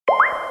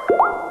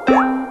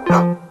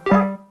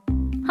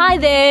Hi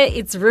there,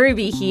 it's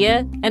Ruby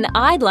here, and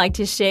I'd like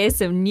to share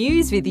some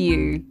news with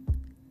you.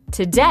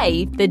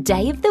 Today, the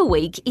day of the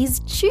week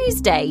is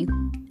Tuesday,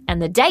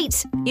 and the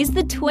date is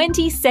the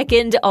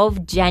 22nd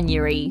of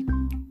January.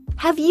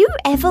 Have you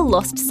ever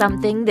lost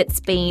something that's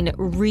been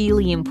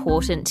really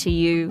important to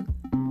you?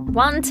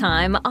 One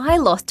time, I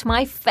lost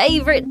my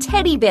favourite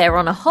teddy bear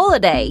on a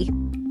holiday.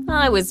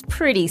 I was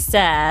pretty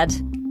sad.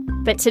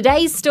 But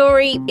today's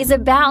story is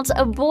about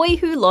a boy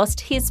who lost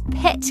his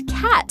pet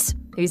cat,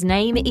 whose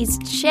name is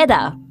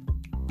Cheddar.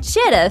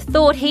 Cheddar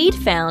thought he'd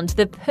found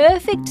the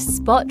perfect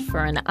spot for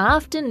an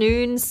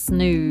afternoon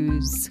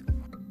snooze.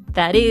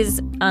 That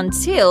is,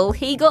 until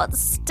he got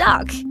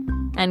stuck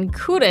and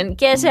couldn't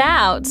get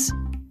out.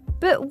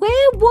 But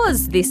where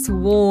was this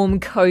warm,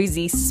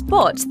 cosy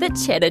spot that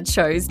Cheddar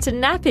chose to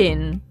nap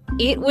in?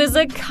 It was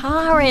a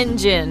car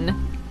engine.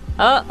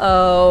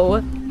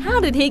 Uh-oh, how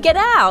did he get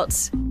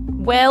out?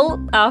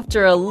 Well,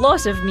 after a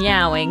lot of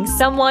meowing,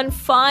 someone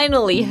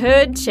finally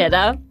heard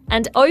Cheddar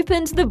and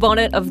opened the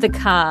bonnet of the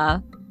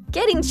car.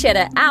 Getting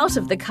Cheddar out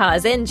of the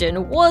car's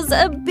engine was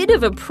a bit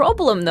of a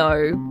problem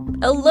though.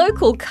 A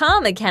local car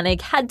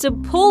mechanic had to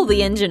pull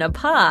the engine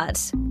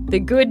apart. The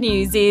good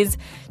news is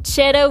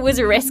Cheddar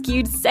was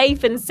rescued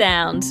safe and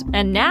sound,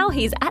 and now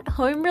he's at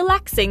home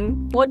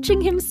relaxing, watching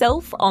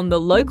himself on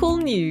the local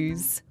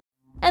news.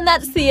 And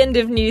that's the end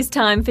of news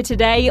time for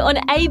today on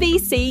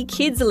ABC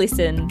Kids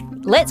Listen.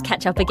 Let's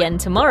catch up again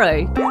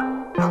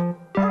tomorrow.